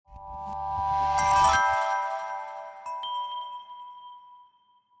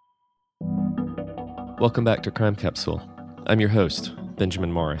Welcome back to Crime Capsule. I'm your host,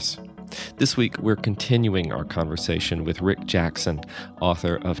 Benjamin Morris. This week, we're continuing our conversation with Rick Jackson,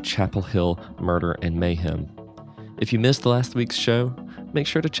 author of Hill Murder Mayhem. If you missed last week's show, make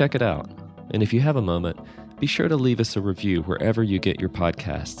sure to check it out. And if you have a moment, be sure to leave us a review wherever you get your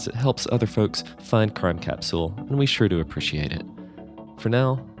podcasts. It helps other folks find Crime Capsule, and we sure do appreciate it. For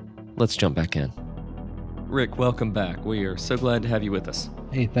now, let's jump back in. Rick, welcome back. We are so glad to have you with us.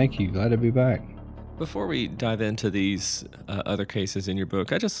 Hey, thank you. Glad to be back. Before we dive into these other cases in your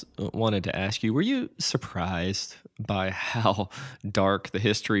book, I just wanted to ask you, were you surprised by how dark the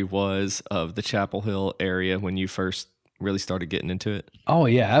history was of the Chapel Hill area when you first really started getting into it? Oh,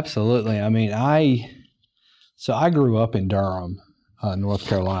 yeah, absolutely. I mean, I grew up in Durham, North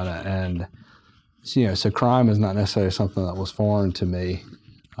Carolina, and, so crime is not necessarily something that was foreign to me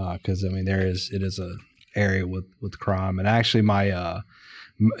because, it is a area with crime. And actually my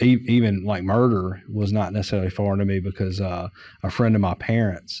even like murder was not necessarily foreign to me because a friend of my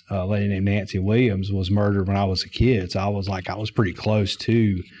parents, a lady named Nancy Williams, was murdered when I was a kid. So I was pretty close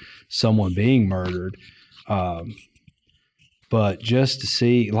to someone being murdered. But just to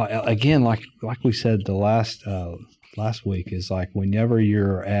see, like we said the last week, is like when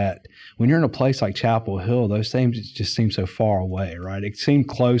you're in a place like Chapel Hill, those things just seem so far away, right? It seemed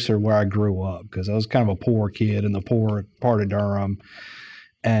closer where I grew up because I was kind of a poor kid in the poor part of Durham.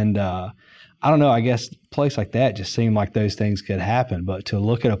 And I don't know, I guess a place like that just seemed like those things could happen. But to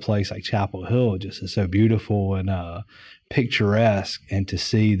look at a place like Chapel Hill just is so beautiful and picturesque, and to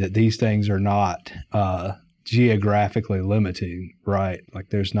see that these things are not geographically limiting, right? Like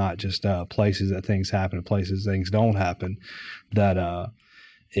there's not just places that things happen and places things don't happen, that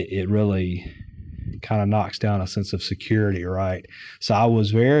it really kind of knocks down a sense of security, right? So I was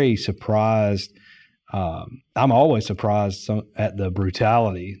very surprised. I'm always surprised at the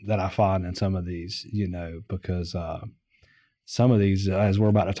brutality that I find in some of these, because some of these, as we're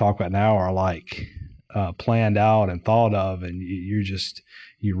about to talk about now, are like planned out and thought of, and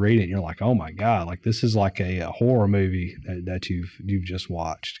you read it and you're like, oh my God, like this is like a horror movie that you've just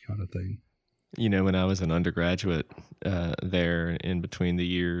watched, kind of thing. When I was an undergraduate there in between the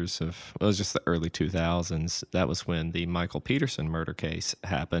years of, it was just the early 2000s, that was when the Michael Peterson murder case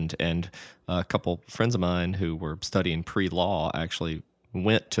happened. And a couple friends of mine who were studying pre-law actually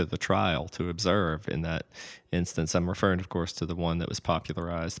went to the trial to observe in that instance. I'm referring, of course, to the one that was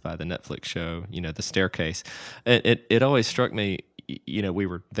popularized by the Netflix show, The Staircase. It always struck me, we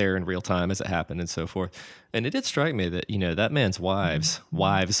were there in real time as it happened and so forth. And it did strike me that, that man's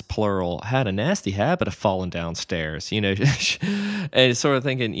wives plural, had a nasty habit of falling downstairs, and sort of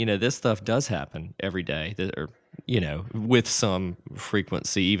thinking, this stuff does happen every day, or, with some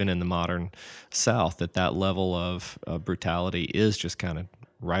frequency, even in the modern South, that level of brutality is just kind of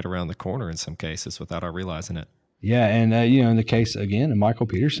right around the corner in some cases without our realizing it. Yeah, and in the case again of Michael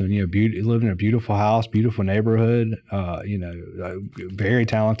Peterson, lived in a beautiful house, beautiful neighborhood, very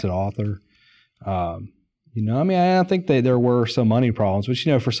talented author. I think there were some money problems, which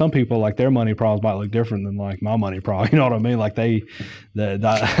for some people, like their money problems might look different than like my money problem. You know what I mean? Like it's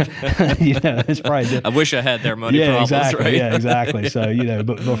probably different. I wish I had their money problems. Exactly. Right? Yeah, exactly. So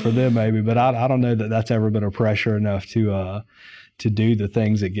but for them maybe, but I don't know that that's ever been a pressure enough to do the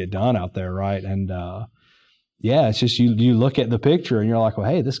things that get done out there, right? And yeah, it's just you look at the picture and you're like, well,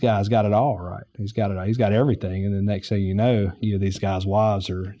 hey, this guy's got it all, right? He's got it all. He's got everything. And then next thing you know, these guys' wives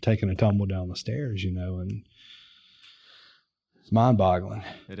are taking a tumble down the stairs, and it's mind-boggling.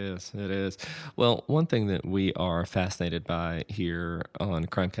 It is. Well, one thing that we are fascinated by here on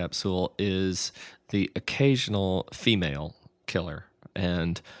Crime Capsule is the occasional female killer.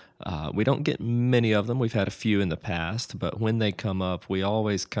 And we don't get many of them. We've had a few in the past, but when they come up, we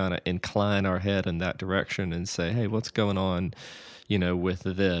always kind of incline our head in that direction and say, hey, what's going on, with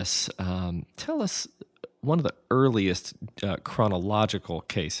this? Tell us, one of the earliest chronological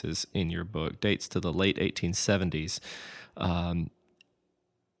cases in your book dates to the late 1870s,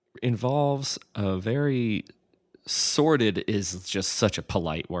 involves a very sordid is just such a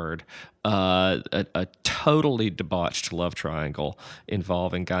polite word. A totally debauched love triangle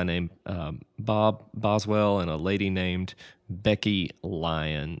involving a guy named Bob Boswell and a lady named Becky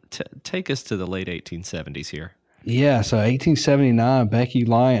Lyon. Take us to the late 1870s here. Yeah, so 1879, Becky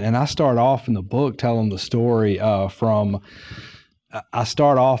Lyon. And I start off in the book telling the story I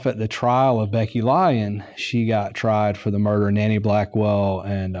start off at the trial of Becky Lyon. She got tried for the murder of Nanny Blackwell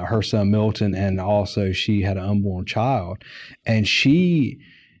and her son Milton, and also she had an unborn child. And she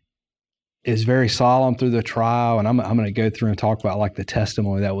is very solemn through the trial, and I'm going to go through and talk about like the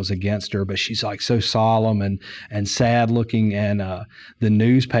testimony that was against her, but she's like so solemn and sad looking, and the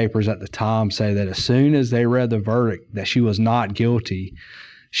newspapers at the time say that as soon as they read the verdict that she was not guilty,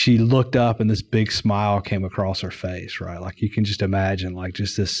 she looked up and this big smile came across her face, right? Like you can just imagine like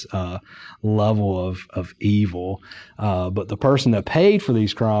just this level of evil. But the person that paid for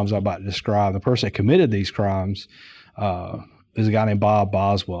these crimes I'm about to describe, the person that committed these crimes is a guy named Bob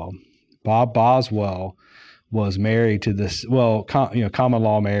Boswell. Bob Boswell was married to this, common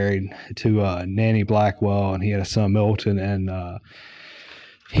law married to Nanny Blackwell, and he had a son, Milton, and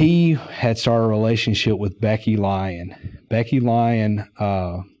he had started a relationship with Becky Lyon. Becky Lyon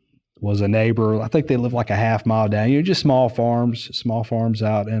was a neighbor. I think they lived like a half mile down, just small farms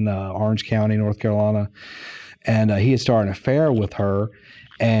out in Orange County, North Carolina. And he had started an affair with her,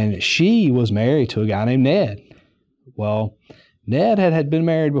 and she was married to a guy named Ned. Well, Ned had been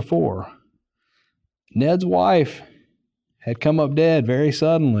married before. Ned's wife had come up dead very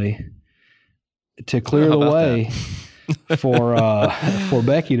suddenly to clear the way for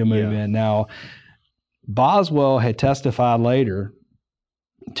Becky to move in. Now, Boswell had testified later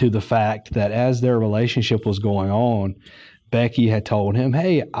to the fact that as their relationship was going on, Becky had told him,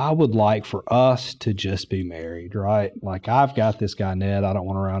 hey, I would like for us to just be married, right? Like, I've got this guy, Ned. I don't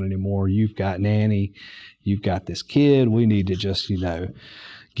want around anymore. You've got Nanny. You've got this kid. We need to just,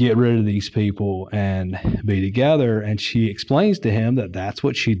 get rid of these people and be together. And she explains to him that that's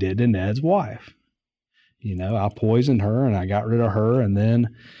what she did to Ned's wife. I poisoned her and I got rid of her. And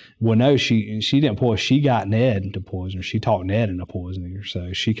then, she didn't poison. She got Ned into poison her. She talked Ned into poisoning her.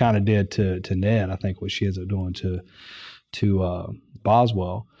 So she kind of did to Ned, I think, what she ends up doing to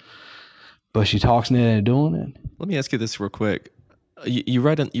Boswell. But she talks Ned into doing it. Let me ask you this real quick. You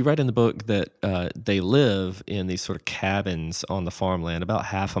write in the book that they live in these sort of cabins on the farmland, about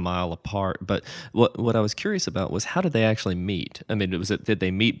half a mile apart. But what I was curious about was, how did they actually meet? I mean, did they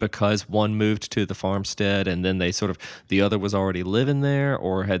meet because one moved to the farmstead and then the other was already living there,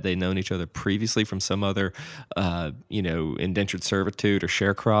 or had they known each other previously from some other, indentured servitude or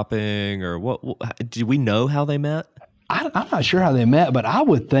sharecropping, or what? Do we know how they met? I'm not sure how they met, but I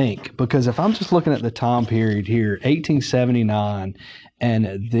would think, because if I'm just looking at the time period here, 1879,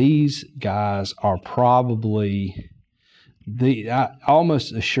 and these guys are probably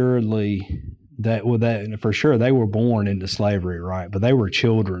almost assuredly that for sure they were born into slavery, right? But they were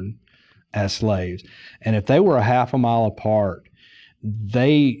children as slaves, and if they were a half a mile apart,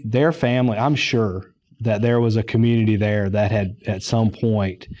 their family, I'm sure that there was a community there that had at some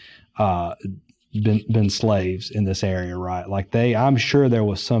point been slaves in this area, right? Like I'm sure there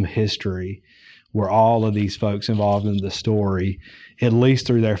was some history where all of these folks involved in the story, at least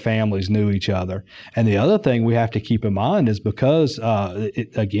through their families, knew each other. And the other thing we have to keep in mind is because, we're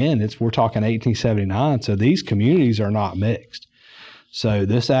talking 1879, so these communities are not mixed. So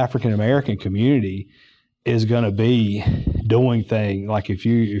this African American community is going to be doing things like if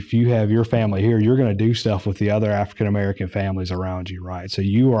you have your family here, you're going to do stuff with the other African American families around you, right? So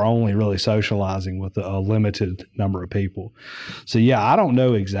you are only really socializing with a limited number of people. So yeah, I don't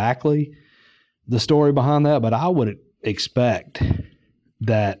know exactly the story behind that, but I would expect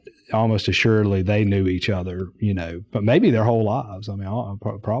that almost assuredly they knew each other, but maybe their whole lives. I mean,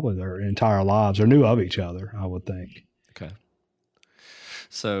 probably their entire lives, or knew of each other, I would think. Okay.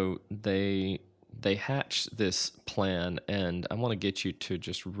 So they hatch this plan, and I want to get you to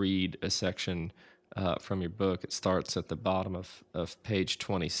just read a section from your book. It starts at the bottom of page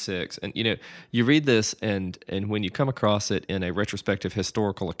 26. And, you read this, and when you come across it in a retrospective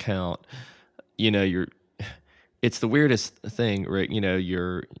historical account, it's the weirdest thing, Rick.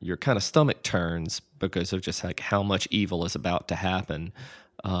 Your kind of stomach turns because of just like how much evil is about to happen.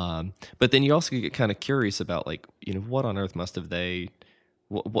 But then you also get kind of curious about what on earth must have they...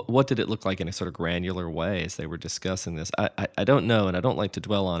 What did it look like in a sort of granular way as they were discussing this? I don't know, and I don't like to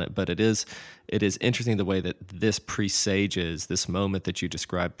dwell on it, but it is interesting the way that this moment that you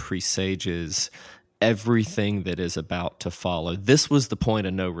described presages everything that is about to follow. This was the point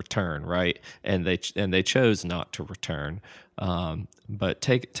of no return, right? And they chose not to return. But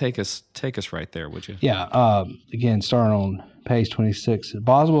take us right there, would you? Yeah. Again, starting on page 26,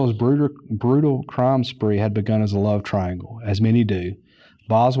 Boswell's brutal crime spree had begun as a love triangle, as many do.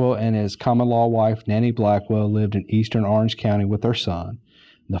 Boswell and his common-law wife, Nanny Blackwell, lived in eastern Orange County with their son.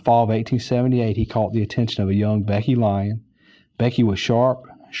 In the fall of 1878, he caught the attention of a young Becky Lyon. Becky was sharp,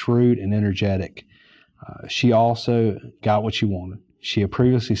 shrewd, and energetic. She also got what she wanted. She had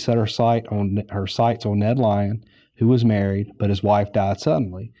previously set her sights on Ned Lyon, who was married, but his wife died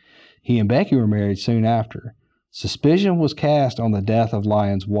suddenly. He and Becky were married soon after. Suspicion was cast on the death of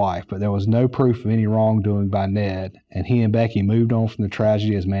Lyon's wife, but there was no proof of any wrongdoing by Ned, and he and Becky moved on from the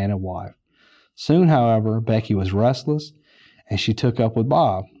tragedy as man and wife. Soon, however, Becky was restless, and she took up with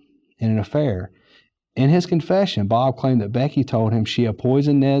Bob in an affair. In his confession, Bob claimed that Becky told him she had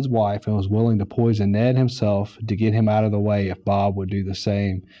poisoned Ned's wife and was willing to poison Ned himself to get him out of the way if Bob would do the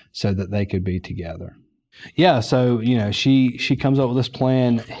same so that they could be together. Yeah, so, she comes up with this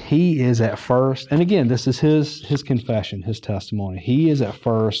plan. He is at first, and again, this is his confession, his testimony. He is at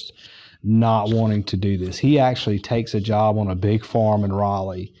first not wanting to do this. He actually takes a job on a big farm in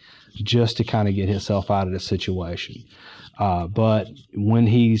Raleigh just to kind of get himself out of this situation. But when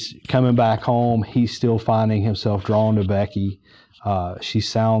he's coming back home, he's still finding himself drawn to Becky. She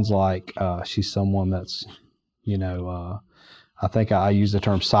sounds like she's someone that's, I think I use the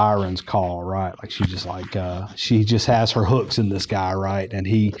term siren's call, right? Like she just has her hooks in this guy, right? And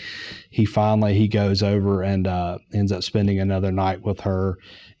he finally goes over and ends up spending another night with her,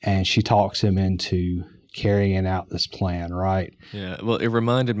 and she talks him into carrying out this plan, right? Yeah, well, it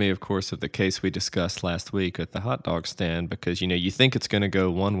reminded me, of course, of the case we discussed last week at the hot dog stand, because, you think it's going to go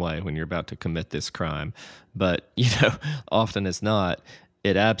one way when you're about to commit this crime, but, often as not,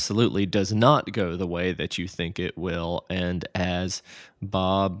 it absolutely does not go the way that you think it will. And as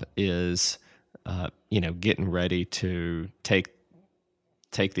Bob is, getting ready to take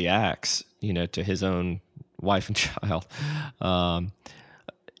the axe, to his own wife and child,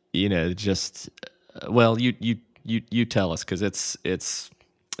 just, well, you tell us, because it's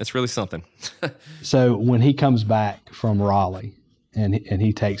really something. So when he comes back from Raleigh, and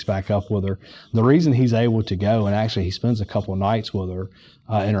he takes back up with her, the reason he's able to go, and actually he spends a couple of nights with her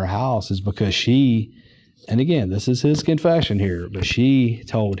in her house, is because she, and again, this is his confession here, but she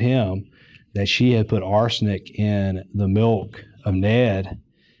told him that she had put arsenic in the milk of Ned,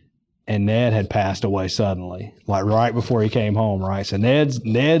 and Ned had passed away suddenly, like right before he came home, right? So Ned's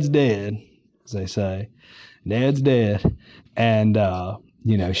dead, as they say. Ned's dead. And,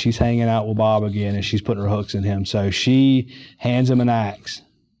 she's hanging out with Bob again, and she's putting her hooks in him. So she hands him an axe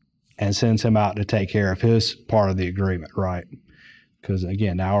and sends him out to take care of his part of the agreement, right? Because,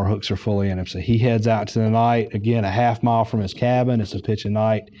 again, now our hooks are fully in him. So he heads out to the night, again, a half mile from his cabin. It's a pitch of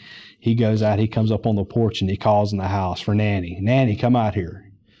night. He goes out. He comes up on the porch, and he calls in the house for Nanny. Nanny, come out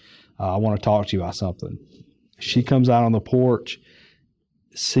here. I want to talk to you about something. She comes out on the porch,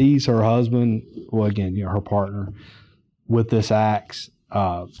 sees her husband, well, again, her partner, with this axe.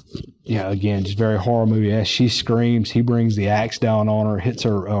 Again, just very horror movie. As she screams, he brings the axe down on her, hits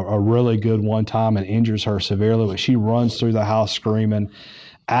her a really good one time and injures her severely, but she runs through the house screaming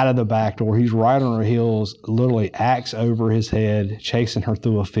out of the back door. He's right on her heels, literally axe over his head, chasing her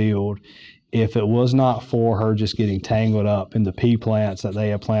through a field. If it was not for her just getting tangled up in the pea plants that they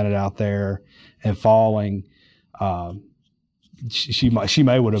had planted out there and falling, she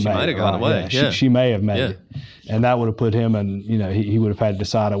may would have made it. Gone away. Yeah. She may have made it. And that would have put him in, he would have had to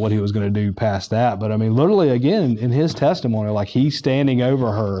decide what he was going to do past that. But I mean, literally, again, in his testimony, like he's standing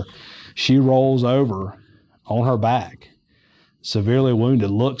over her, she rolls over on her back, severely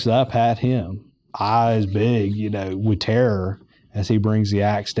wounded, looks up at him, eyes big, with terror, as he brings the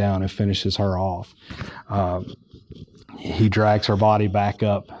axe down and finishes her off. He drags her body back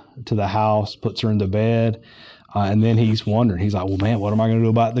up to the house, puts her into bed. And then he's wondering, he's like, well, man, what am I going to do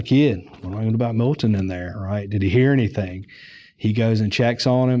about the kid? What am I going to do about Milton in there, right? Did he hear anything? He goes and checks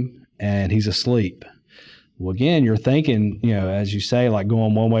on him, and he's asleep. Well, again, you're thinking, as you say, like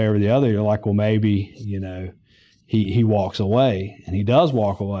going one way or the other, you're like, well, maybe, he walks away. And he does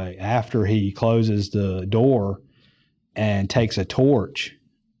walk away after he closes the door and takes a torch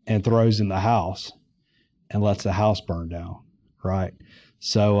and throws in the house and lets the house burn down, right?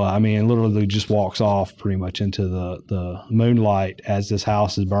 So, literally just walks off pretty much into the moonlight as this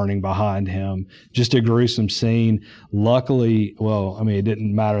house is burning behind him. Just a gruesome scene. Luckily, it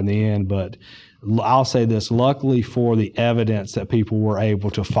didn't matter in the end, but I'll say this, luckily for the evidence that people were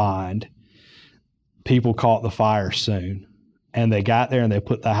able to find, people caught the fire soon. And they got there and they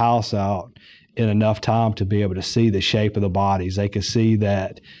put the house out in enough time to be able to see the shape of the bodies. They could see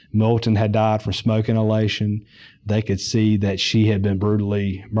that Milton had died from smoke inhalation. They could see that she had been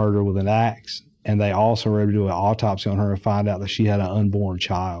brutally murdered with an axe. And they also were able to do an autopsy on her and find out that she had an unborn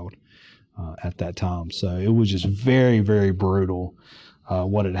child at that time. So it was just very, very brutal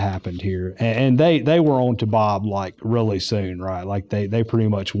what had happened here. And they were on to Bob like really soon, right? Like they pretty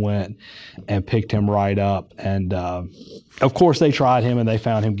much went and picked him right up. And of course they tried him and they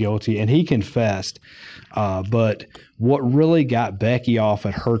found him guilty and he confessed. But what really got Becky off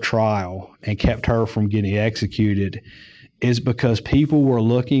at her trial and kept her from getting executed is because people were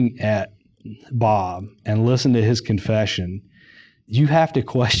looking at Bob and listen to his confession, you have to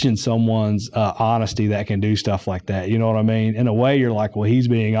question someone's honesty that can do stuff like that. You know what I mean? In a way, you're like, well, he's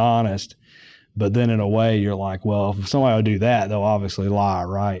being honest. But then in a way, you're like, well, if somebody will do that, they'll obviously lie,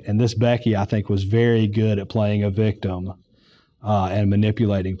 right? And this Becky, I think, was very good at playing a victim and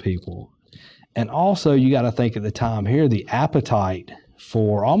manipulating people. And also, you got to think at the time here, the appetite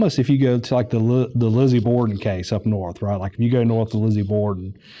for almost, if you go to like the Lizzie Borden case up north, right? Like if you go north to Lizzie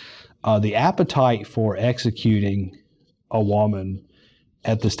Borden, the appetite for executing a woman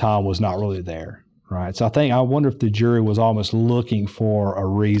at this time was not really there, right? So I wonder if the jury was almost looking for a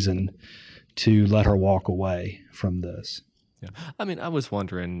reason to let her walk away from this. Yeah. I mean, I was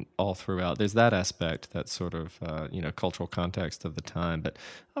wondering all throughout, there's that aspect, that sort of, cultural context of the time, but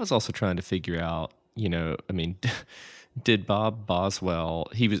I was also trying to figure out, I mean, did Bob Boswell,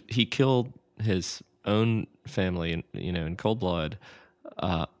 he killed his own family, in cold blood,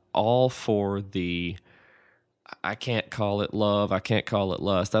 all for the, I can't call it love, I can't call it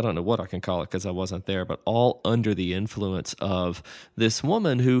lust, I don't know what I can call it because I wasn't there, but all under the influence of this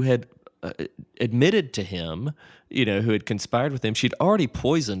woman who had admitted to him, who had conspired with him. She'd already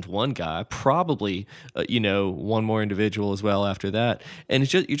poisoned one guy, probably, one more individual as well after that. And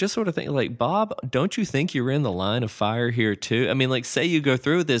it's you just sort of think like, Bob, don't you think you're in the line of fire here too? I mean, like, say you go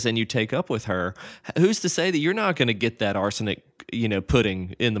through with this and you take up with her, who's to say that you're not going to get that arsenic,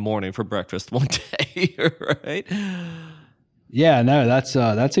 pudding in the morning for breakfast one day, right? Yeah, no,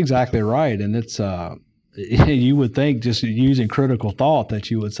 that's exactly right. And it's, you would think, just using critical thought,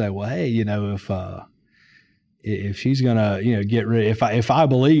 that you would say, well, hey, if she's gonna, get rid,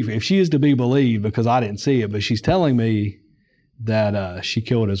 if she is to be believed, because I didn't see it, but she's telling me that she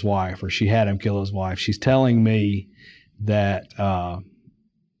killed his wife, or she had him kill his wife. She's telling me that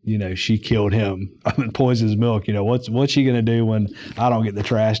she killed him and poisoned his milk. What's she gonna do when I don't get the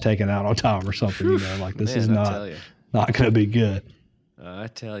trash taken out on time or something? Like, this is not gonna be good. I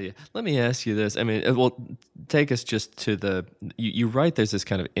tell you. Let me ask you this. I mean, take us just to you write there's this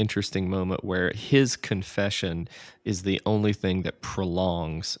kind of interesting moment where his confession is the only thing that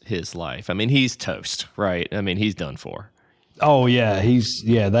prolongs his life. I mean, he's toast, right? I mean, he's done for. Oh yeah,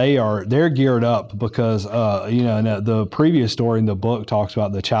 they're geared up because the previous story in the book talks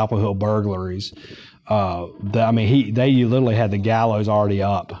about the Chapel Hill burglaries. They literally had the gallows already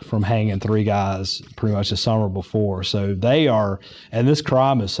up from hanging 3 guys pretty much the summer before. So and this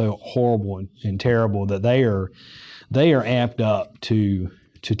crime is so horrible and terrible that they are amped up to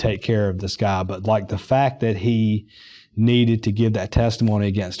take care of this guy. But like the fact that he needed to give that testimony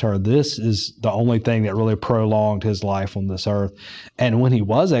against her, this is the only thing that really prolonged his life on this earth. And when he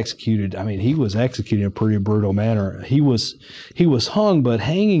was executed, I mean, he was executed in a pretty brutal manner. He was hung, but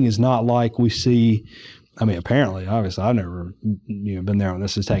hanging is not like we see. I mean, apparently, obviously, I've never been there when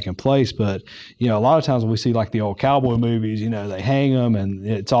this is taking place, but a lot of times when we see like the old cowboy movies, they hang them and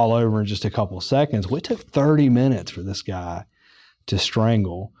it's all over in just a couple of seconds. Well, it took 30 minutes for this guy to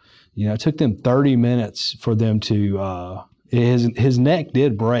strangle. It took them 30 minutes for them to his neck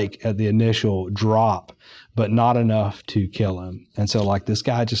did break at the initial drop, but not enough to kill him. And so like this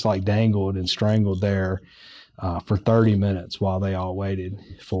guy just like dangled and strangled there for 30 minutes while they all waited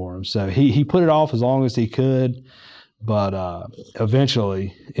for him. So he put it off as long as he could, but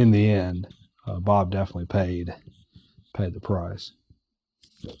eventually in the end, Bob definitely paid the price.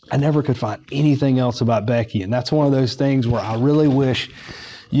 I never could find anything else about Becky, and that's one of those things where I really wish,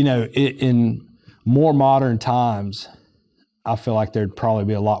 in more modern times, I feel like there'd probably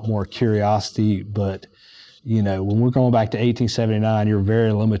be a lot more curiosity. But, when we're going back to 1879, you're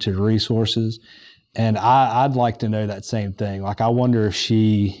very limited resources. And I'd like to know that same thing. Like, I wonder if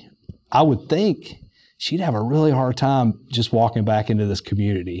I would think she'd have a really hard time just walking back into this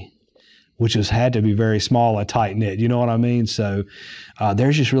community, which had to be very small and tight-knit. You know what I mean? So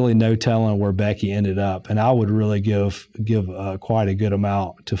there's just really no telling where Becky ended up. And I would really give quite a good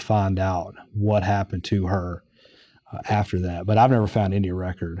amount to find out what happened to her after that. But I've never found any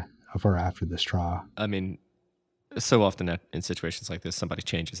record of her after this trial. I mean, so often in situations like this, somebody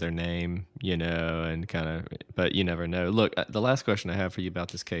changes their name, and kind of, but you never know. Look, the last question I have for you about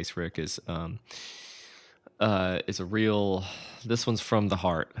this case, Rick, is this one's from the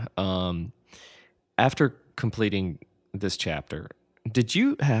heart. After completing this chapter, did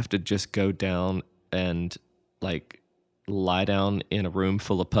you have to just go down and like lie down in a room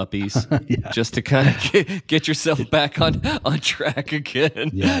full of puppies just to kind of get yourself back on track again?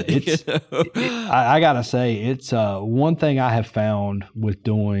 Yeah, I gotta say, it's one thing I have found with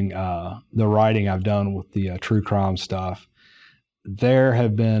doing the writing I've done with the true crime stuff. There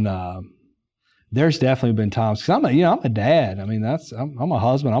have been there's definitely been times, because I'm a dad. I mean, I'm a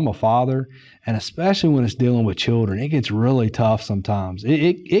husband, I'm a father, and especially when it's dealing with children, it gets really tough sometimes.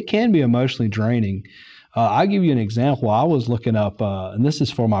 It can be emotionally draining. I'll give you an example. I was looking up, and this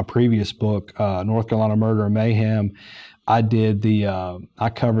is for my previous book, North Carolina Murder Mayhem. I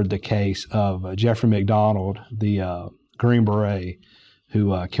covered the case of Jeffrey McDonald, the Green Beret,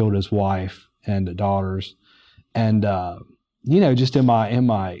 who killed his wife and daughters. And just in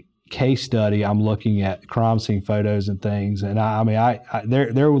my case study, I'm looking at crime scene photos and things. And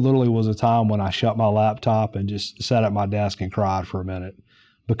there literally was a time when I shut my laptop and just sat at my desk and cried for a minute,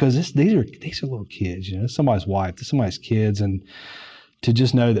 because these are little kids, it's somebody's wife, it's somebody's kids. And to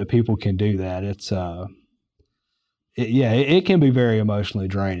just know that people can do that, it can be very emotionally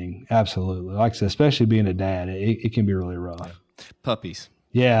draining. Absolutely. Like I said, especially being a dad, it can be really rough. Puppies.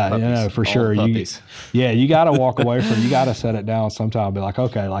 Yeah, Puppies. For sure. Puppies. You got to walk away from. You got to set it down sometime. And be like,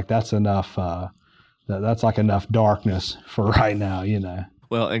 okay, like that's enough. That's like enough darkness for right now.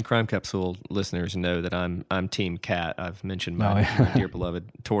 Well, and Crime Capsule listeners know that I'm Team Cat. I've mentioned my dear beloved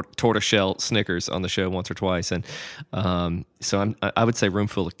tortoiseshell Snickers on the show once or twice, and so I would say room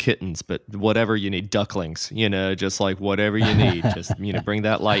full of kittens, but whatever you need, ducklings, just like whatever you need, just bring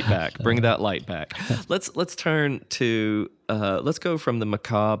that light back. Bring that light back. Let's turn to. Let's go from the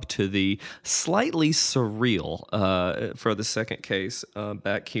macabre to the slightly surreal for the second case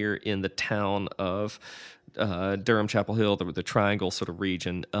back here in the town of Durham, Chapel Hill, the Triangle sort of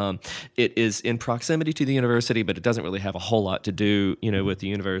region. It is in proximity to the university, but it doesn't really have a whole lot to do, with the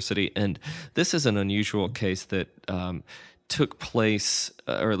university. And this is an unusual case that took place,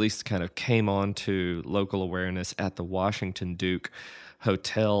 or at least kind of came on to local awareness at the Washington Duke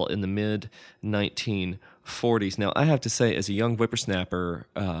Hotel in the mid-1940s. Now, I have to say, as a young whippersnapper,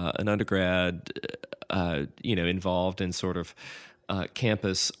 an undergrad, involved in sort of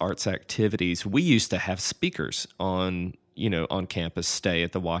campus arts activities, we used to have speakers on campus stay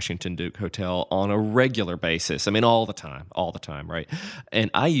at the Washington Duke Hotel on a regular basis. I mean, all the time, right?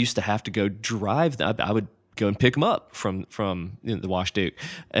 And I used to have to go drive. I would go and pick them up from the Wash Duke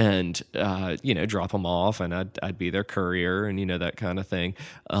and drop them off, and I'd be their courier and that kind of thing.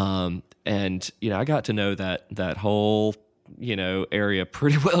 And I got to know that whole area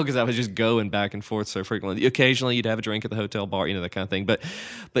pretty well, because I was just going back and forth so frequently. Occasionally you'd have a drink at the hotel bar, that kind of thing. But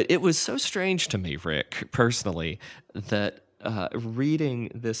it was so strange to me, Rick, personally, that reading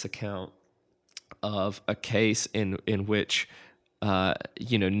this account of a case in which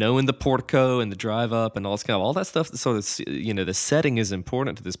knowing the portico and the drive up and all that stuff, sort of, the setting is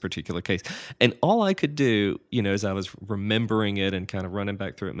important to this particular case. And all I could do, as I was remembering it and kind of running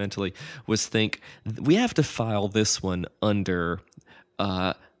back through it mentally, was think, we have to file this one under,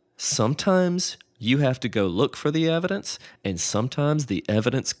 sometimes you have to go look for the evidence, and sometimes the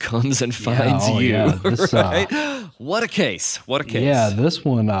evidence comes and finds you. Yeah. This, right? What a case. Yeah, this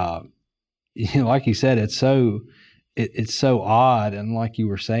one, like you said, it's so odd, and like you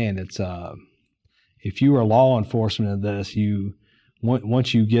were saying, it's if you were law enforcement in this,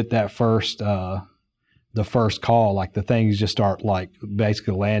 once you get that the first call, like the things just start like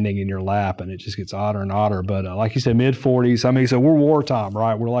basically landing in your lap, and it just gets odder and odder. But like you said, mid-40s. I mean, so we're wartime,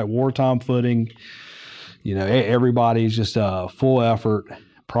 right? We're like wartime footing. Everybody's just full effort.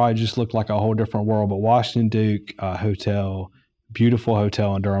 Probably just looked like a whole different world. But Washington Duke Hotel. Beautiful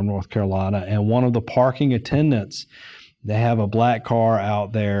hotel in Durham, North Carolina. And one of the parking attendants, they have a black car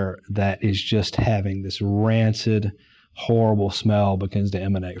out there that is just having this rancid, horrible smell begins to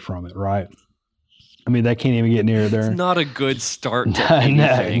emanate from it, right? I mean, they can't even get near there. It's not a good start to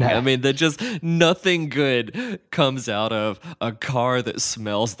anything. No. I mean, nothing good comes out of a car that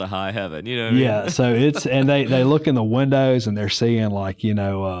smells the high heaven. You know what I mean? Yeah, so and they look in the windows and they're seeing like,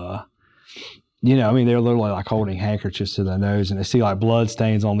 I mean, they're literally like holding handkerchiefs to their nose, and they see like blood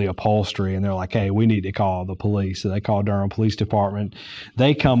stains on the upholstery, and they're like, hey, we need to call the police. So they call Durham Police Department.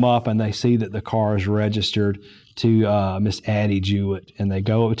 They come up and they see that the car is registered to Miss Addie Jewett, and they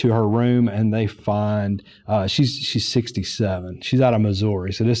go up to her room and they find she's 67. She's out of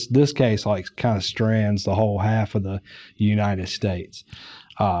Missouri. So this case like kind of strands the whole half of the United States.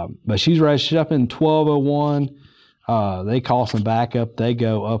 But she's registered up in 1201. They call some backup. They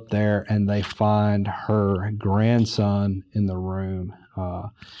go up there and they find her grandson in the room.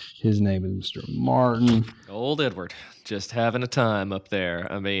 His name is Mr. Martin. Old Edward, just having a time up there.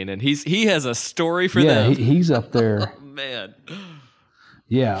 I mean, and he has a story for them. Yeah, he's up there. Oh, man.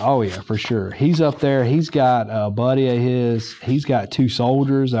 Yeah, oh yeah, for sure. He's up there. He's got a buddy of his. He's got two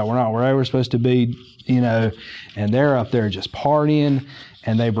soldiers that were not where they were supposed to be, and they're up there just partying.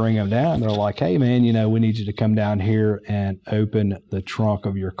 And they bring him down. They're like, hey, man, we need you to come down here and open the trunk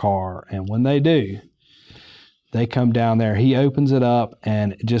of your car. And when they do, they come down there. He opens it up,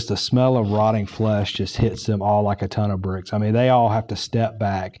 and just the smell of rotting flesh just hits them all like a ton of bricks. I mean, they all have to step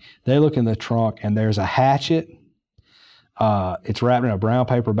back. They look in the trunk, and there's a hatchet. It's wrapped in a brown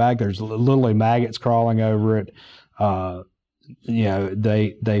paper bag. There's literally maggots crawling over it.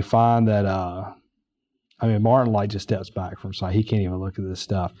 They find that, Martin just steps back from sight. He can't even look at this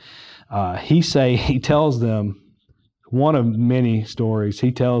stuff. He tells them one of many stories.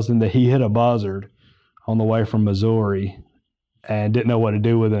 He tells them that he hit a buzzard on the way from Missouri and didn't know what to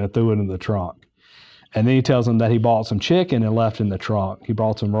do with it and threw it in the trunk. And then he tells them that he bought some chicken and left in the trunk. He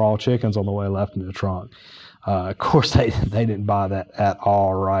bought some raw chickens on the way, left in the trunk. Of course, they didn't buy that at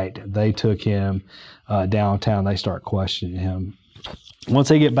all, right? They took him downtown. They start questioning him. Once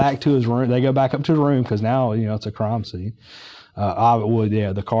they get back to his room, they go back up to his room because now, it's a crime scene.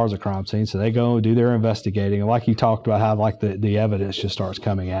 The car's a crime scene. So they go and do their investigating. And like you talked about how the evidence just starts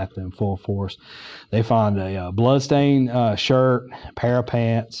coming at them full force. They find a bloodstained shirt, a pair of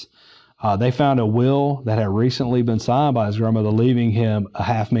pants. They found a will that had recently been signed by his grandmother, leaving him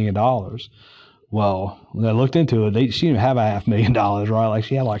 $500,000. Well, when they looked into it, she didn't have $500,000, right? I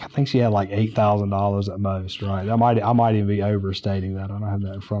think she had $8,000 at most, right? I might even be overstating that. I don't have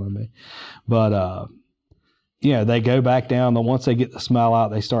that in front of me. But, they go back down. Once they get the smell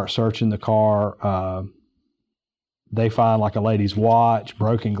out, they start searching the car. They find a lady's watch,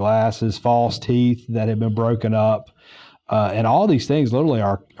 broken glasses, false teeth that had been broken up. And all these things literally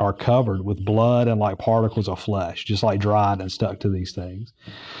are covered with blood and particles of flesh, just dried and stuck to these things.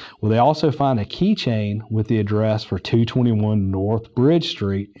 Well, they also find a keychain with the address for 221 North Bridge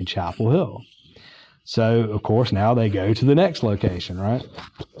Street in Chapel Hill. So, of course, now they go to the next location, right?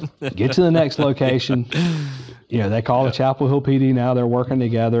 Get to the next location. They call the Chapel Hill PD now. They're working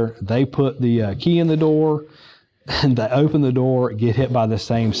together. They put the key in the door, and they open the door, get hit by the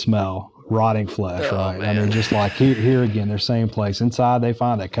same smell. Rotting flesh, right? Man. Just here again, they're same place. Inside, they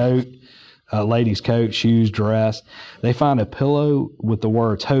find a coat, a lady's coat, shoes, dress. They find a pillow with the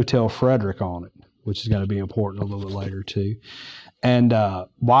words Hotel Frederick on it, which is going to be important a little bit later too. And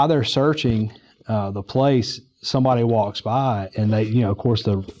while they're searching the place, somebody walks by, and they, of course,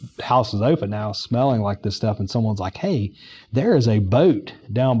 the house is open now, smelling like this stuff, and someone's like, "Hey, there is a boat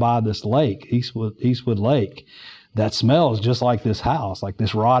down by this lake, Eastwood Lake, that smells just like this house, like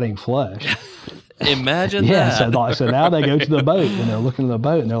this rotting flesh." Imagine that. So now they go to the boat, and they're looking at the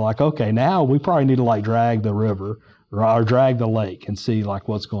boat, and they're like, okay, now we probably need to drag the river or drag the lake and see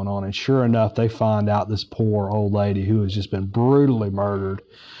what's going on. And sure enough, they find out this poor old lady who has just been brutally murdered.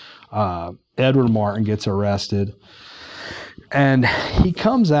 Edward Martin gets arrested, and he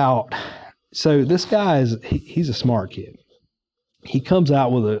comes out. So this guy he's a smart kid. He comes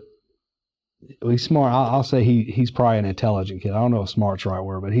out with he's smart. I'll say he's probably an intelligent kid. I don't know if smart's the right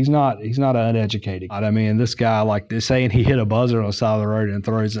word, but he's not an uneducated. I mean, this guy saying he hit a buzzard on the side of the road and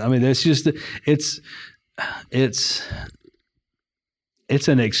throws it. I mean, it's just it's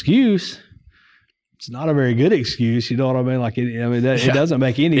an excuse. It's not a very good excuse. You know what I mean? It doesn't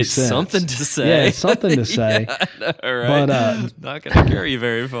make any sense. It's something to say. Yeah, it's something to say. Yeah, I know, right? But not going to carry you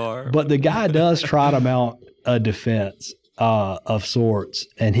very far. But the guy does try to mount a defense of sorts,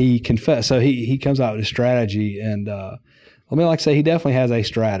 and he confessed. So he comes out with a strategy, and he definitely has a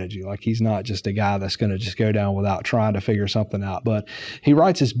strategy. He's not just a guy that's going to just go down without trying to figure something out. But he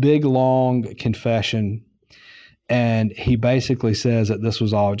writes this big, long confession, and he basically says that this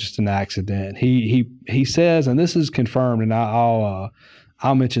was all just an accident. He says, and this is confirmed, and I'll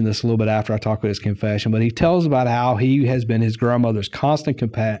mention this a little bit after I talk about his confession, but he tells about how he has been his grandmother's constant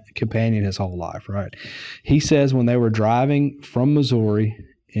companion his whole life, right? He says when they were driving from Missouri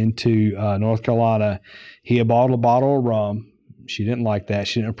into North Carolina, he had bought a bottle of rum. She didn't like that.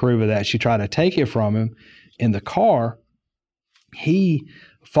 She didn't approve of that. She tried to take it from him in the car. He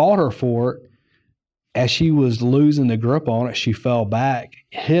fought her for it. As she was losing the grip on it, she fell back,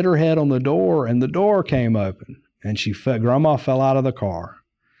 hit her head on the door, and the door came open. And Grandma fell out of the car.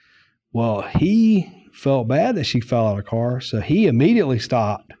 Well, he felt bad that she fell out of the car, so he immediately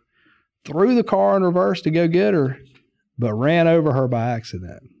stopped, threw the car in reverse to go get her, but ran over her by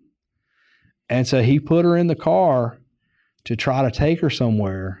accident. And so he put her in the car to try to take her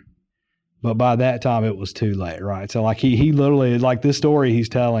somewhere, but by that time it was too late, right? So he literally, this story he's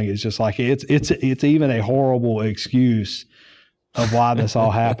telling is just it's even a horrible excuse of why this all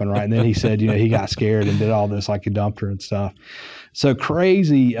happened, right? And then he said, he got scared and did all this, he dumped her and stuff. So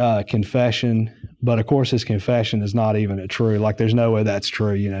crazy confession, but of course his confession is not even true. There's no way that's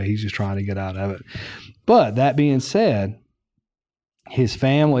true. He's just trying to get out of it. But that being said, his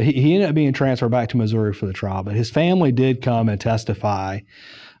family, he ended up being transferred back to Missouri for the trial, but his family did come and testify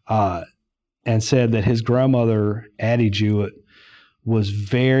and said that his grandmother, Addie Jewett, was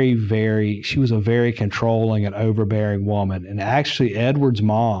she was a very controlling and overbearing woman. And actually, Edward's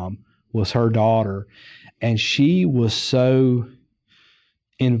mom was her daughter, and she was so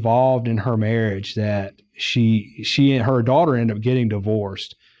involved in her marriage that she and her daughter ended up getting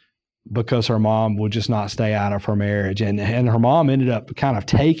divorced because her mom would just not stay out of her marriage. And her mom ended up kind of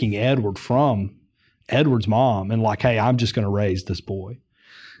taking Edward from Edward's mom and like, hey, I'm just going to raise this boy.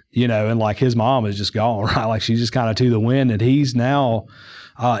 And like his mom is just gone, right? Like she's just kind of to the wind, and he's now,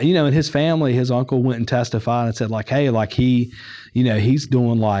 and his family, his uncle went and testified and said like, hey, like he's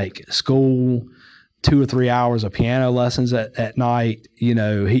doing like school, 2 or 3 hours of piano lessons at night.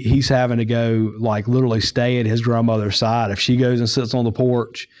 He's having to go like literally stay at his grandmother's side. If she goes and sits on the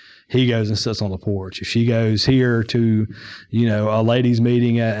porch, he goes and sits on the porch. If she goes here to, a ladies'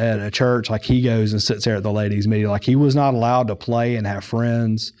 meeting at a church, like he goes and sits there at the ladies' meeting. Like he was not allowed to play and have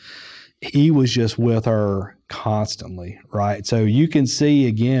friends. He was just with her constantly, right? So you can see,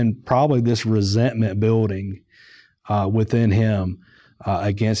 again, probably this resentment building within him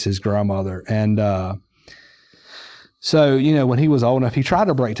against his grandmother. And so, when he was old enough, he tried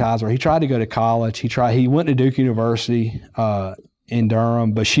to break ties with her. He tried to go to college. He went to Duke University in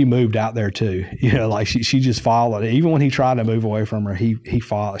Durham, but she moved out there too. Like she just followed it. Even when he tried to move away from her,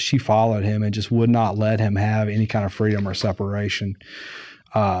 she followed him and just would not let him have any kind of freedom or separation.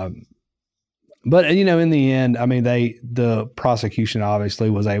 But in the end, I mean, the prosecution obviously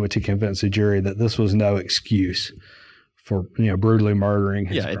was able to convince the jury that this was no excuse for brutally murdering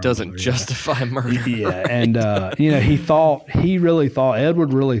his it doesn't justify murder. Yeah, and Edward really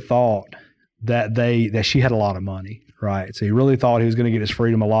thought that she had a lot of money. Right. So he really thought he was going to get his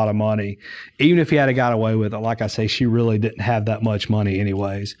freedom, a lot of money. Even if he had got away with it, like I say, she really didn't have that much money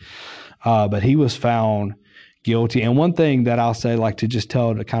anyways. But he was found guilty. And one thing that I'll say, like to just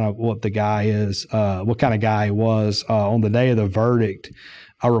tell the kind of what the guy is, what kind of guy he was, on the day of the verdict,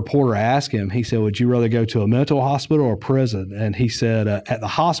 a reporter asked him, he said, would you rather go to a mental hospital or prison? And he said, at the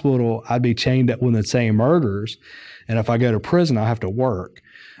hospital, I'd be chained up with the same murderers. And if I go to prison, I have to work.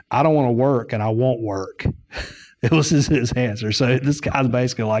 I don't want to work and I won't work. It was his answer. So this guy's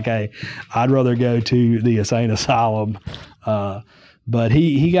basically like, hey, I'd rather go to the insane asylum. But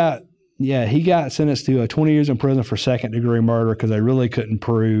he got sentenced to 20 years in prison for second-degree murder because they really couldn't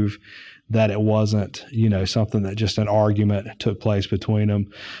prove that it wasn't, something that just an argument took place between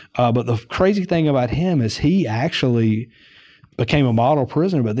them. But the crazy thing about him is he actually became a model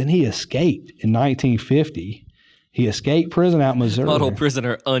prisoner, but then he escaped in 1950. He escaped prison out in Missouri. Model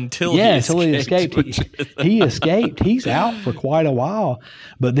prisoner until he escaped. He escaped. He's out for quite a while,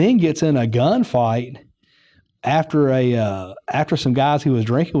 but then gets in a gunfight after some guys he was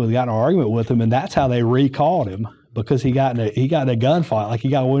drinking with got in an argument with him, and that's how they recalled him because he got in a gunfight, like he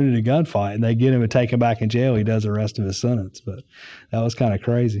got wounded in a gunfight, and they get him and take him back in jail. He does the rest of his sentence, but that was kind of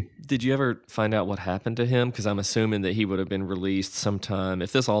crazy. Did you ever find out what happened to him? Because I'm assuming that he would have been released sometime.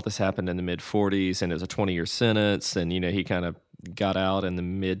 If all this happened in the mid-40s and it was a 20-year sentence, and he kind of got out in the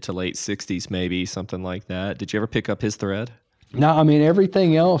mid to late 60s, maybe something like that. Did you ever pick up his thread? No, I mean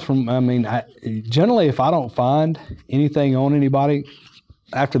everything else generally if I don't find anything on anybody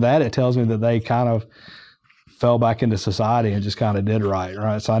after that, it tells me that they kind of fell back into society and just kind of did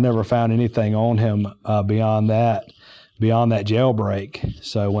right. So I never found anything on him beyond that jailbreak.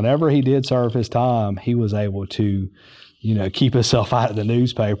 So whenever he did serve his time, he was able to, keep himself out of the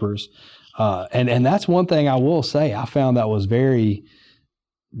newspapers. And that's one thing I will say I found that was very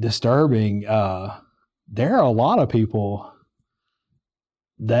disturbing. There are a lot of people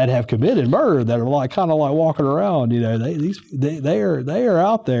that have committed murder that are like kind of like walking around, they are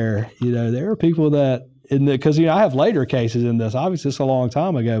out there. There are people that because I have later cases in this. Obviously, it's a long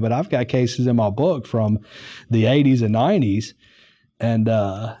time ago, but I've got cases in my book from the 80s and 90s, and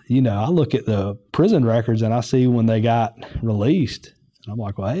I look at the prison records and I see when they got released. And I'm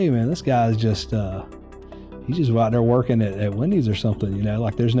like, well, hey man, this guy's just he's just out there working at Wendy's or something.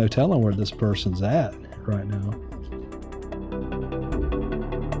 Like there's no telling where this person's at right now.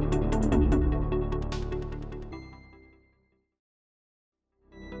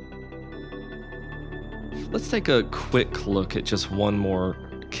 Let's take a quick look at just one more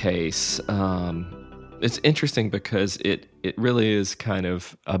case. It's interesting because it really is kind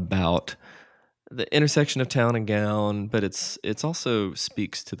of about the intersection of town and gown, but it's also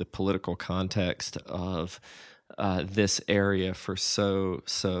speaks to the political context of this area for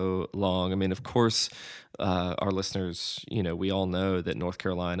so long. I mean, of course, our listeners, we all know that North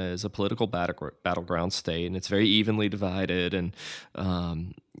Carolina is a political battleground state, and it's very evenly divided. And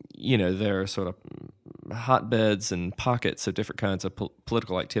there are sort of hotbeds and pockets of different kinds of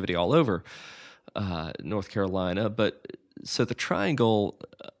political activity all over North Carolina. But so the Triangle,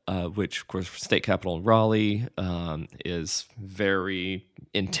 which of course state capital in Raleigh, is very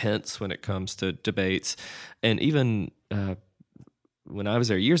intense when it comes to debates. And even when I was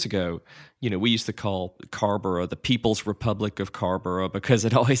there years ago, we used to call Carrboro the People's Republic of Carrboro because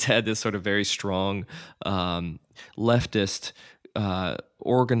it always had this sort of very strong leftist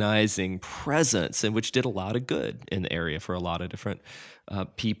organizing presence, and which did a lot of good in the area for a lot of different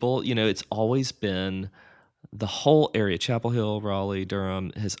people. It's always been the whole area, Chapel Hill, Raleigh,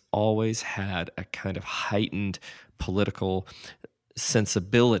 Durham, has always had a kind of heightened political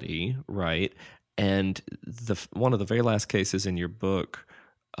sensibility, right? And one of the very last cases in your book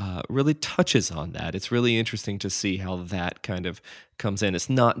really touches on that. It's really interesting to see how that kind of comes in. It's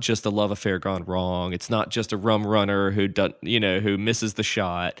not just a love affair gone wrong. It's not just a rum runner who misses the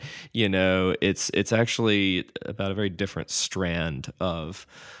shot. It's actually about a very different strand of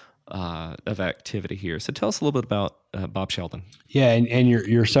activity here. So tell us a little bit about Bob Sheldon. Yeah, and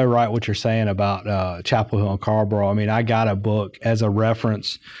you're so right what you're saying about Chapel Hill and Carrboro. I mean, I got a book as a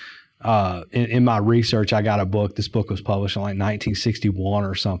reference. In my research, I got a book. This book was published in like 1961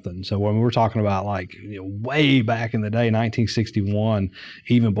 or something. So when we're talking about like way back in the day, 1961,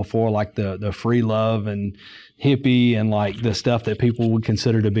 even before like the free love and hippie and like the stuff that people would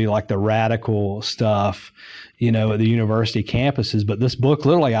consider to be like the radical stuff, at the university campuses. But this book,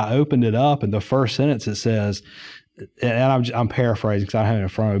 literally, I opened it up, and the first sentence it says, and I'm paraphrasing because I don't have it in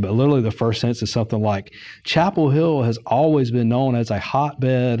front of me, but literally the first sentence is something like, Chapel Hill has always been known as a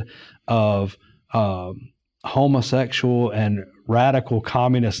hotbed of homosexual and radical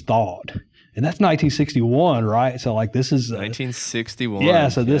communist thought. And that's 1961, right? So like this is 1961. Yeah.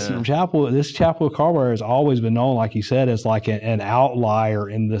 So this Chapel of Carrboro has always been known, like you said, as like an outlier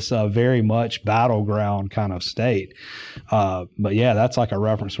in this very much battleground kind of state. But yeah, that's like a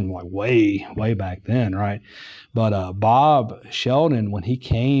reference from like way back then, right? But Bob Sheldon, when he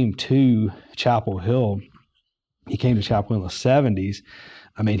came to Chapel Hill in the 70s.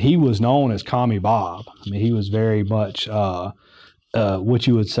 I mean, he was known as Commie Bob. I mean, he was very much what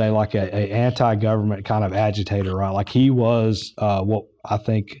you would say like a anti-government kind of agitator, right? Like he was what I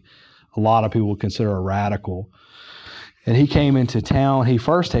think a lot of people would consider a radical. And he came into town. He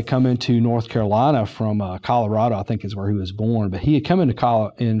first had come into North Carolina from Colorado, I think is where he was born. But he had come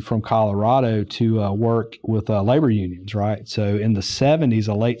in from Colorado to work with labor unions, right? So in the 70s,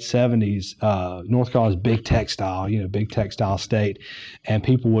 the late 70s, North Carolina's big textile state. And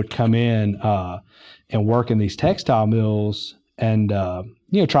people would come in and work in these textile mills and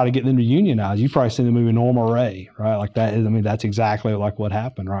try to get them to unionize. You've probably seen the movie Norma Ray, right? Like that. I mean, that's exactly like what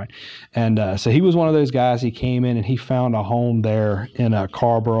happened, right? And so he was one of those guys. He came in and he found a home there in a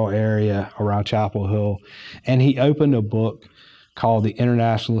Carrboro area around Chapel Hill, and he opened a book called the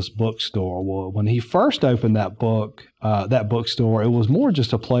Internationalist Bookstore. Well, when he first opened that bookstore, it was more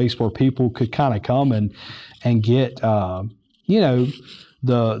just a place where people could kind of come and get, the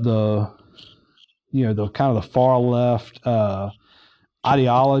kind of the far left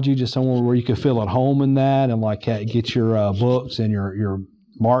ideology, just somewhere where you could feel at home in that and like get your books and your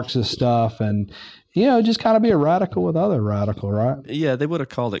Marxist stuff and just kind of be a radical with other radical, right? Yeah, they would have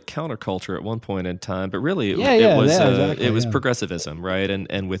called it counterculture at one point in time, but really it was progressivism, right?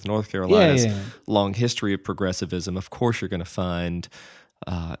 And with North Carolina's long history of progressivism, of course you're going to find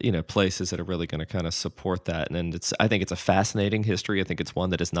places that are really going to kind of support that. And I think it's a fascinating history. I think it's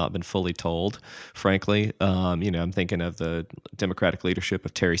one that has not been fully told, frankly. I'm thinking of the Democratic leadership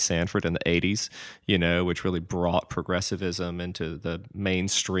of Terry Sanford in the 80s, which really brought progressivism into the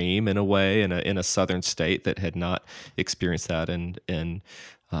mainstream in a way in a southern state that had not experienced that in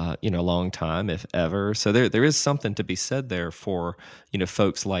a long time, if ever. So there is something to be said there for,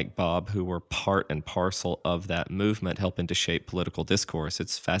 folks like Bob who were part and parcel of that movement, helping to shape political discourse.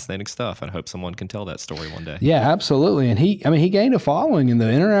 It's fascinating stuff. I hope someone can tell that story one day. Yeah, absolutely. And he gained a following in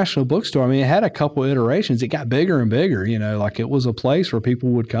the International Bookstore. I mean, it had a couple iterations. It got bigger and bigger, like it was a place where people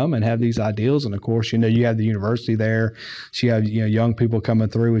would come and have these ideals. And of course, you had the university there. So you have, young people coming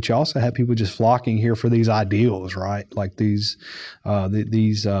through, but you also had people just flocking here for these ideals, right? Like these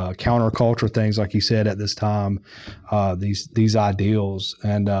counterculture things, like you said at this time, these ideals.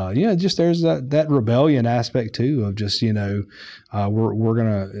 And, just there's that rebellion aspect too of just, we're going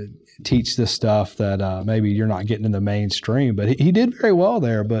to teach this stuff that maybe you're not getting in the mainstream. But he did very well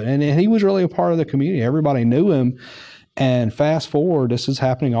there. And he was really a part of the community. Everybody knew him. And fast forward, this is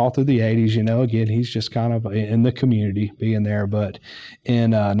happening all through the 80s. Again, he's just kind of in the community being there. But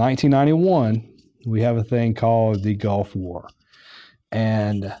in 1991, we have a thing called the Gulf War.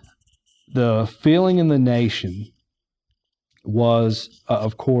 And the feeling in the nation was,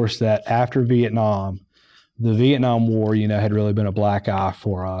 of course, that after Vietnam, the Vietnam War, had really been a black eye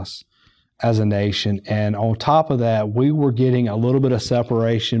for us as a nation. And on top of that, we were getting a little bit of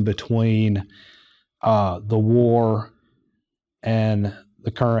separation between the war and the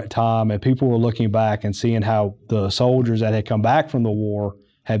current time. And people were looking back and seeing how the soldiers that had come back from the war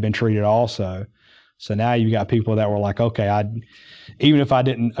had been treated also. So now you got people that were like, okay, even if I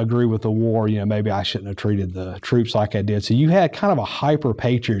didn't agree with the war, maybe I shouldn't have treated the troops like I did. So you had kind of a hyper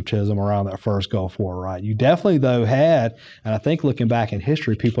patriotism around that first Gulf War, right? You definitely, though, had, and I think looking back in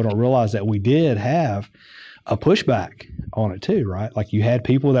history, people don't realize that we did have a pushback on it too, right? Like you had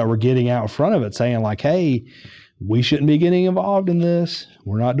people that were getting out in front of it saying like, hey, we shouldn't be getting involved in this.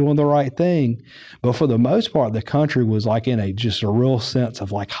 We're not doing the right thing. But for the most part, the country was like in just a real sense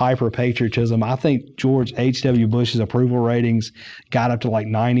of like hyper patriotism. I think George H.W. Bush's approval ratings got up to like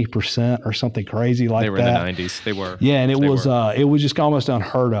 90% or something crazy like that. They were in the 90s. They were. Yeah, and it was just almost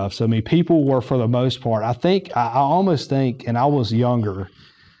unheard of. So I mean, people were, for the most part, I almost think, and I was younger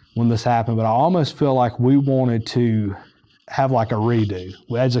when this happened, but I almost feel like we wanted to have like a redo.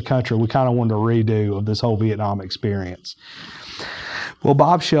 As a country, we kind of wanted a redo of this whole Vietnam experience. Well,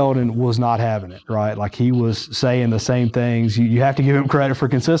 Bob Sheldon was not having it, right? Like he was saying the same things. You have to give him credit for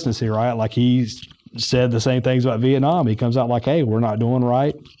consistency, right? Like he said the same things about Vietnam. He comes out like, hey, we're not doing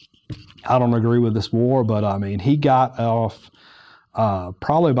right. I don't agree with this war, but I mean, he got off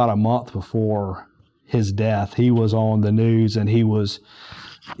probably about a month before his death. He was on the news and he was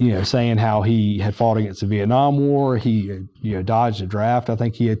saying how he had fought against the Vietnam War. He, dodged a draft, I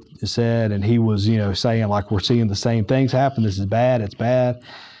think he had said, and he was, saying like, we're seeing the same things happen. This is bad. It's bad.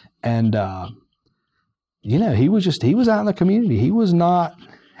 And, he was out in the community. He was not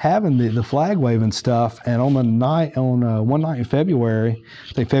having the flag waving stuff. And on one night in February,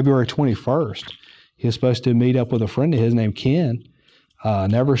 I think February 21st, he was supposed to meet up with a friend of his named Ken.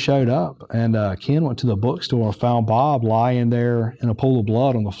 Never showed up. And Ken went to the bookstore and found Bob lying there in a pool of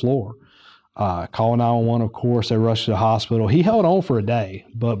blood on the floor. Called 911, of course. They rushed to the hospital. He held on for a day,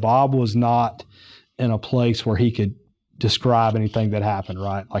 but Bob was not in a place where he could describe anything that happened,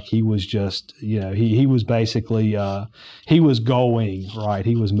 right? Like he was just, he was basically, he was going, right?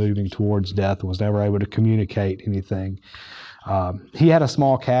 He was moving towards death and was never able to communicate anything. He had a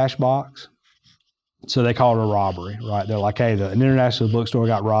small cash box. So they called it a robbery, right? They're like, hey, an international bookstore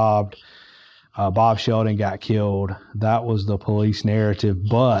got robbed. Bob Sheldon got killed. That was the police narrative.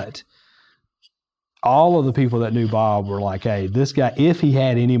 But all of the people that knew Bob were like, hey, this guy, if he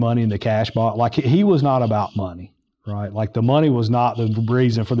had any money in the cash box, like he was not about money, right? Like the money was not the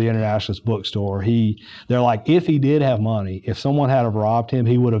reason for the internationalist bookstore. They're like, if he did have money, if someone had have robbed him,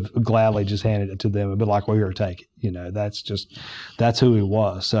 he would have gladly just handed it to them and been like, well, here, take it. That's who he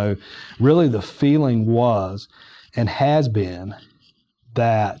was. So really the feeling was and has been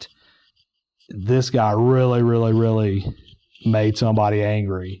that this guy really, really, really made somebody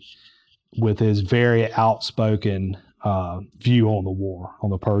angry with his very outspoken view on the war,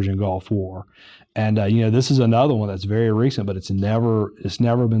 on the Persian Gulf War. And, this is another one that's very recent, but it's never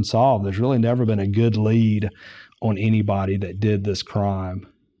been solved. There's really never been a good lead on anybody that did this crime.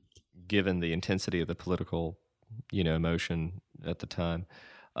 Given the intensity of the political, emotion at the time,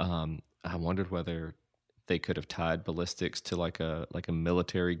 I wondered whether they could have tied ballistics to like a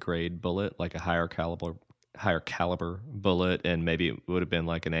military grade bullet, like a higher caliber bullet, and maybe it would have been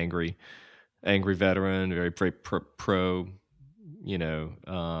like an angry veteran, very pro,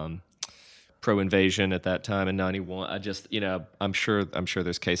 pro-invasion at that time in 91. I just, I'm sure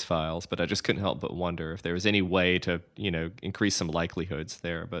there's case files, but I just couldn't help but wonder if there was any way to, increase some likelihoods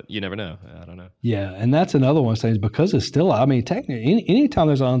there, but you never know. I don't know. Yeah, and that's another one of those things because it's still, technically, anytime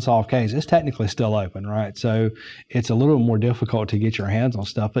there's an unsolved case, it's technically still open, right? So it's a little more difficult to get your hands on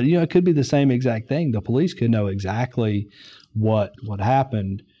stuff, but, it could be the same exact thing. The police could know exactly what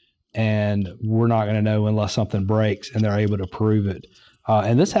happened, and we're not going to know unless something breaks and they're able to prove it.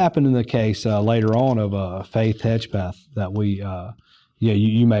 And this happened in the case later on of Faith Hedgepeth that we,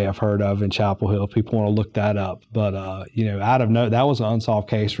 you may have heard of in Chapel Hill. If people want to look that up. But, that was an unsolved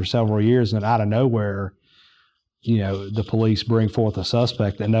case for several years. And out of nowhere, the police bring forth a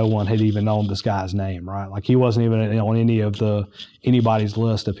suspect that no one had even known this guy's name, right? Like he wasn't even on anybody's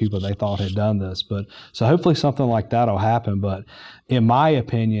list of people they thought had done this. But so hopefully something like that will happen. But in my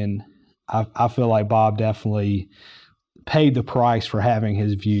opinion, I feel like Bob definitely paid the price for having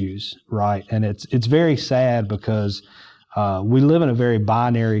his views, right? And it's very sad because we live in a very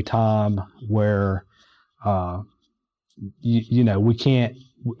binary time where we can't.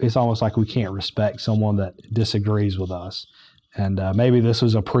 It's almost like we can't respect someone that disagrees with us. And maybe this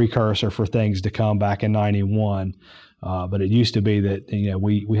was a precursor for things to come back in '91. But it used to be that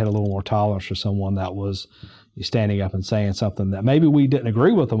we had a little more tolerance for someone that was standing up and saying something that maybe we didn't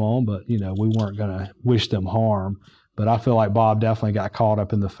agree with them on, but we weren't going to wish them harm. But I feel like Bob definitely got caught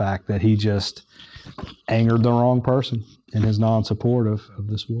up in the fact that he just angered the wrong person in his non-support of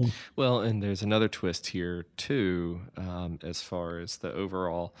this war. Well, and there's another twist here too, as far as the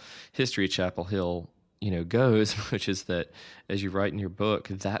overall history of Chapel Hill, goes, which is that, as you write in your book,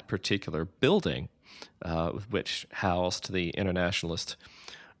 that particular building, which housed the Internationalist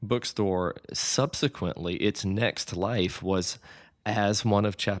bookstore, subsequently, its next life was as one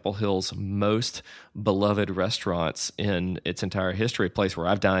of Chapel Hill's most beloved restaurants in its entire history, a place where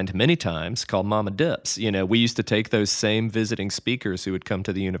I've dined many times, called Mama Dip's. We used to take those same visiting speakers who would come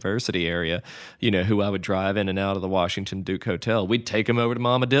to the university area, who I would drive in and out of the Washington Duke Hotel. We'd take them over to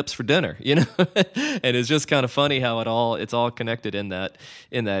Mama Dip's for dinner, and it's just kind of funny how it's all connected in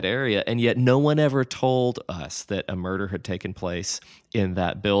that area. And yet no one ever told us that a murder had taken place in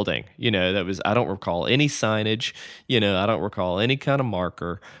that building. I don't recall any signage, I don't recall any kind of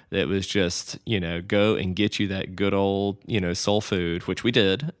marker. That was just, go and get you that good old, soul food, which we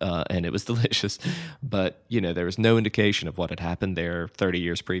did, and it was delicious. But, there was no indication of what had happened there 30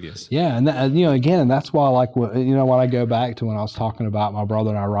 years previous. Yeah, and again, that's why, like, when I go back to when I was talking about my brother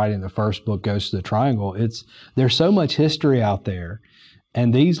and I writing the first book, Ghost of the Triangle, there's so much history out there,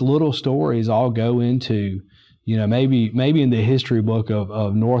 and these little stories all go into, maybe in the history book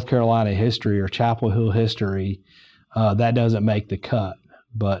of North Carolina history or Chapel Hill history, that doesn't make the cut.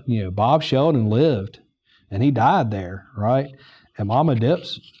 But, Bob Sheldon lived and he died there, right? And Mama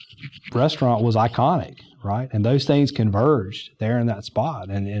Dip's restaurant was iconic, right? And those things converged there in that spot.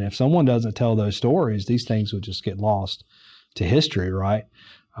 And if someone doesn't tell those stories, these things would just get lost to history, right?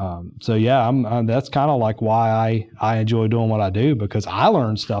 So yeah, that's kind of like why I enjoy doing what I do, because I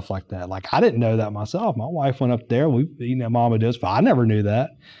learned stuff like that. Like, I didn't know that myself. My wife went up there, we've eaten at Mama Dip's, but I never knew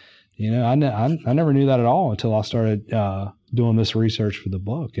that. I never knew that at all until I started doing this research for the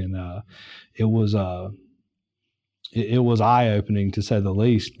book, and it was eye-opening, to say the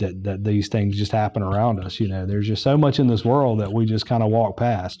least, that these things just happen around us. There's just so much in this world that we just kind of walk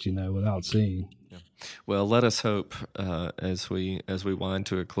past, without seeing. Yeah. Well, let us hope as we wind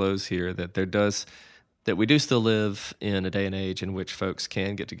to a close here that we do still live in a day and age in which folks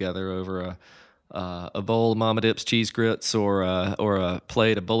can get together over a bowl of Mama Dip's cheese grits or a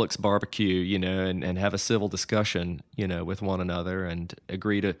plate of Bullock's barbecue, and have a civil discussion, with one another, and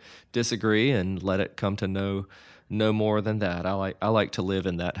agree to disagree and let it come to no more than that. I like to live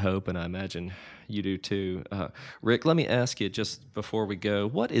in that hope, and I imagine you do too. Rick, let me ask you just before we go,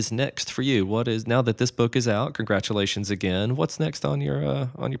 what is next for you? Now that this book is out, congratulations again. What's next on your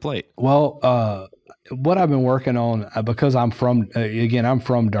plate? Well, what I've been working on, because I'm from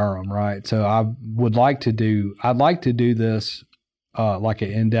Durham, right? So I'd like to do this like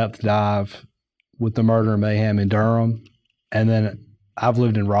an in-depth dive with the Murder Mayhem in Durham, and then I've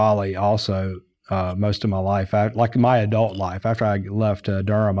lived in Raleigh also most of my life, like my adult life. After I left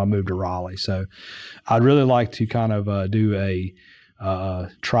Durham, I moved to Raleigh. So I'd really like to kind of do a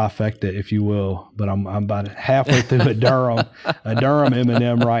trifecta, if you will, but I'm about halfway through a Durham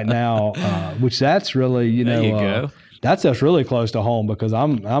M&M right now, which that's really, there you go. That's really close to home, because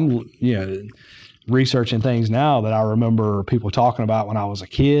I'm researching things now that I remember people talking about when I was a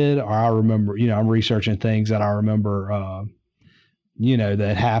kid, or I remember, I'm researching things that I remember,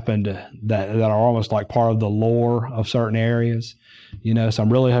 that happened that are almost like part of the lore of certain areas, so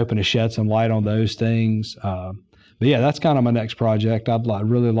I'm really hoping to shed some light on those things. But yeah, that's kind of my next project. I'd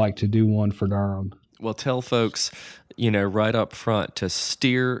really like to do one for Durham. Well, tell folks, right up front to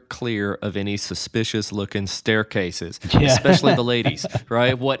steer clear of any suspicious-looking staircases, especially the ladies,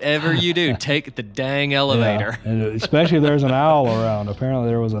 right? Whatever you do, take the dang elevator. Yeah. And especially if there's an owl around. Apparently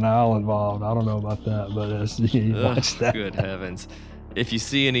there was an owl involved. I don't know about that, but watch that. Good heavens. If you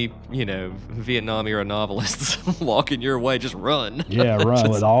see any, Vietnam era novelists walking your way, just run. Yeah, run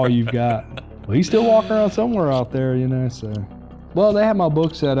with all you've got. Well, he's still walking around somewhere out there, so. Well, they have my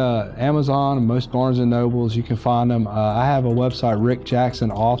books at Amazon and most Barnes & Nobles. You can find them. I have a website,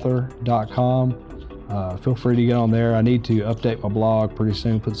 rickjacksonauthor.com. Feel free to get on there. I need to update my blog pretty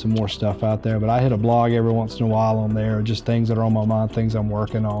soon, put some more stuff out there. But I hit a blog every once in a while on there, just things that are on my mind, things I'm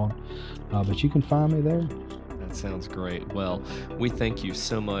working on. But you can find me there. That sounds great. Well, we thank you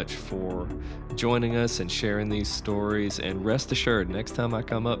so much for joining us and sharing these stories. And rest assured, next time I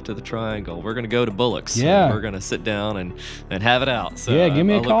come up to the Triangle, we're going to go to Bullock's. Yeah. We're going to sit down and have it out. So yeah, give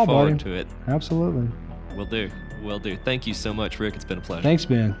me a call, look forward buddy. to it. Absolutely. Will do. Will do. Thank you so much, Rick. It's been a pleasure. Thanks,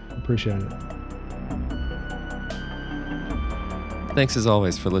 Ben. Appreciate it. Thanks as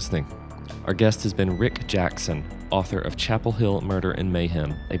always for listening. Our guest has been Rick Jackson, author of Chapel Hill Murder and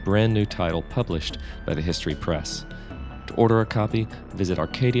Mayhem, a brand new title published by the History Press. To order a copy, visit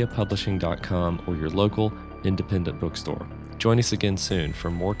arcadiapublishing.com or your local independent bookstore. Join us again soon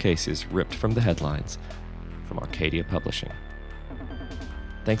for more cases ripped from the headlines from Arcadia Publishing.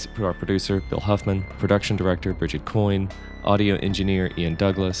 Thanks to our producer, Bill Huffman, production director, Bridget Coyne, audio engineer, Ian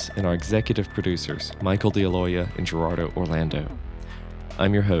Douglas, and our executive producers, Michael D'Aloia and Gerardo Orlando.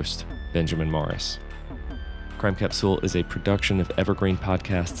 I'm your host, Benjamin Morris. Crime Capsule is a production of Evergreen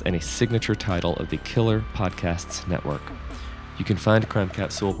Podcasts and a signature title of the Killer Podcasts Network. You can find Crime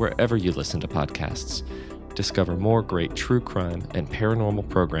Capsule wherever you listen to podcasts. Discover more great true crime and paranormal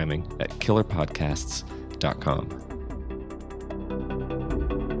programming at killerpodcasts.com.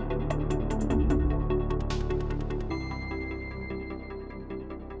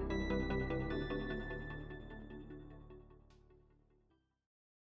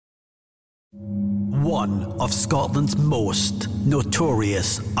 One of Scotland's most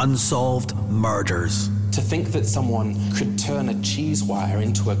notorious unsolved murders. To think that someone could turn a cheese wire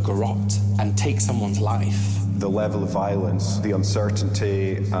into a garrote and take someone's life. The level of violence, the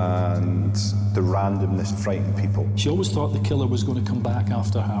uncertainty, and the randomness frightened people. She always thought the killer was going to come back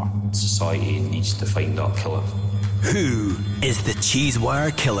after her. Society needs to find that killer. Who is the cheese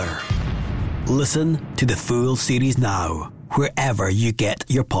wire killer? Listen to the full series now, wherever you get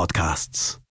your podcasts.